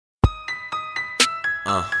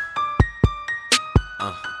Uh.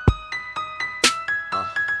 One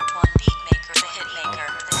beat maker, the hit maker,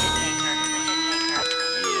 the hit maker, the hit maker.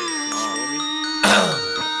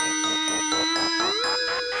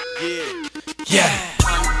 Yeah.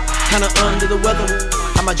 Kinda under the weather.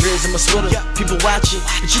 I'm my dreads and my sweater. People watching,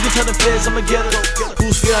 but you can tell the feds I'ma get her.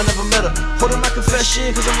 Who's fear I never met her. Holding my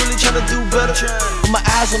confession, cause I'm really trying to do better. With my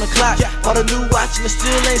eyes on the clock, bought a new watch and I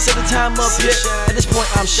still ain't set the time up yet. At this point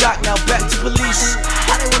I'm shocked, now back to police.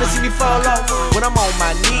 Why they wanna see me fall off when I'm on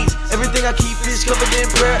my knees? Everything I keep is covered in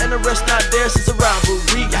prayer and the rest not there since a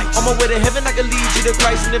robbery. On my way to heaven I can lead you to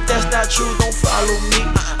Christ, and if that's not true, don't follow me.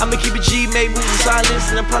 I'ma keep it G, made moves in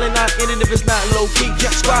silence, and I'm probably not in it if it's not low key.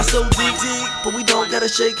 Squad so deep, but we don't gotta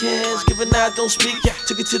shake hands. Give a nod, don't speak.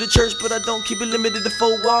 Took it to the church, but I don't keep it limited to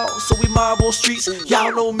 4 walls. So we mob on streets,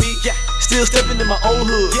 y'all know me. Still stepping in my old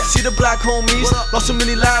hood. See the black homies, lost so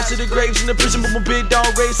many lives to the graves in the prison, but my big dog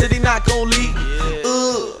Ray said he not gon' leave.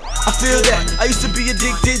 I feel that, I used to be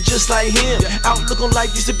addicted just like him. Outlook on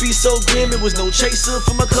life used to be so grim. It was no chaser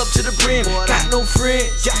from my cup to the brim. Got no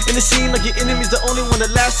friends, and it seemed like your enemy's the only one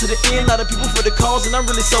that lasts to the end. A lot of people for the cause, and I'm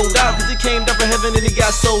really sold out, cause it came down from heaven and it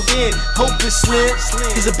got sold in. Hope is slim,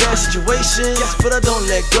 it's a bad situation, but I don't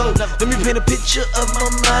let go. Let me paint a picture of my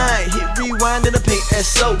mind. Hit rewind and I paint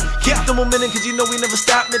SO. Keep the momentum, cause you know we never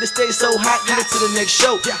stop. Let it stay so hot, get it to the next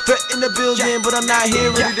show. Threat in the building, but I'm not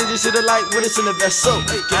here. Really, they just hit the light when it's in the vessel.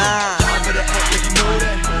 I better act like you know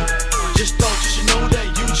that. Just thought you should know that.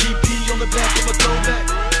 UGP on the back of a throwback.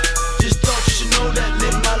 Just thought you should know that.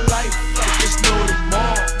 Live my life like there's no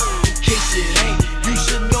tomorrow. In case it ain't, you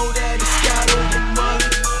should know that it's got over money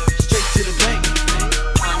straight to the bank.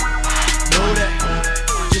 Know that.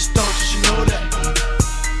 Just thought you should know that.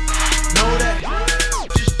 Know that.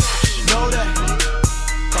 Just thought you should know that.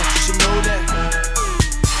 Thought you should know that.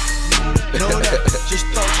 Know that. Just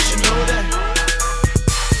thought you should know that.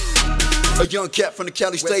 A young cat from the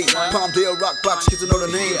Cali State, Palmdale, Rock Box, kids to know the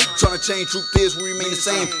name. Trying to change, truth is we remain the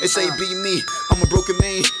same. They say be me, I'm a broken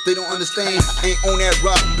man, they don't understand. Ain't on that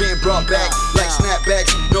rock, being brought back like snapbacks,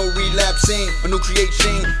 no relapsing. A new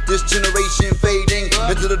creation, this generation fading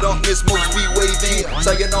into the darkness, smoke be waving.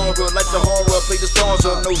 Sayonara, like the horror, play the stars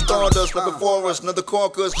up, no stardust right before us, another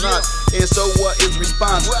caucus not. And so what is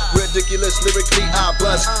response? Ridiculous, lyrically I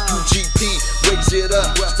bust. UGP, raise it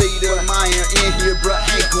up, state of mind in here, bruh,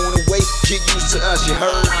 ain't going away. Get used to us, you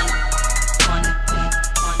heard?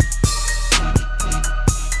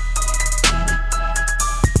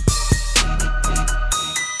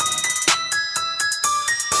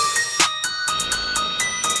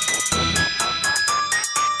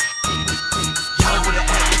 Y'all better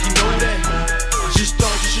act like you know that. Just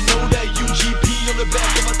thought you should know that. UGP on the back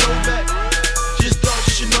of my throwback. Just thought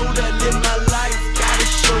you should know that. Live my life, gotta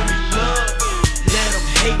show me love. Let them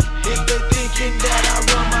hate if they thinking that I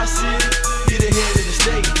run my city. Get ahead of the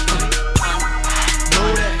state. Know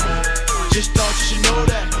that. Just thought you should know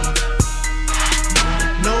that.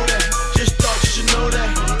 Know that. Just thought you should know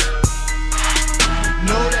that.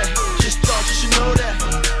 Know that. Just thought you should know that.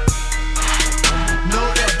 Know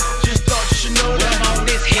that. Just thought you should know that. I'm on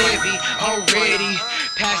this heavy already.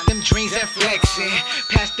 Past them dreams and flexing,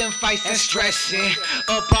 past them fights and stressing.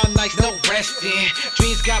 Up all nights, no resting.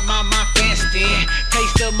 Dreams got my mind fasting.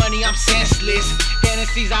 Taste the money, I'm senseless.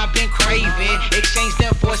 Fantasies I've been craving, exchange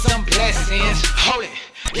them for some blessings. Hold it.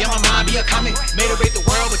 Yeah, my mind be a comet. Made it rate the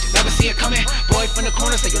world, but you never see it coming. Boy from the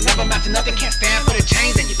corner, so you'll never amount to nothing. Can't stand for the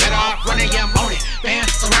change, then you better off running. Yeah, I'm on it.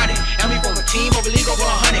 Fans surrounded. And we form a team over league over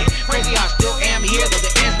 100. Crazy, I still am here, though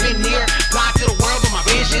the end's been near. Blind to the world, but my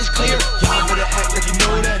vision's clear. Y'all better act like you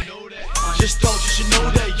know that. Just thought you should know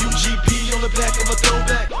that. UGP on the back of a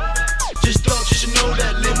throwback. Just thought you should know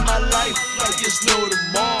that. Live my life like it's no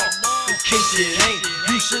tomorrow. In case it ain't,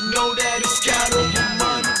 you should know that it's got over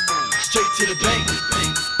money straight to the bank.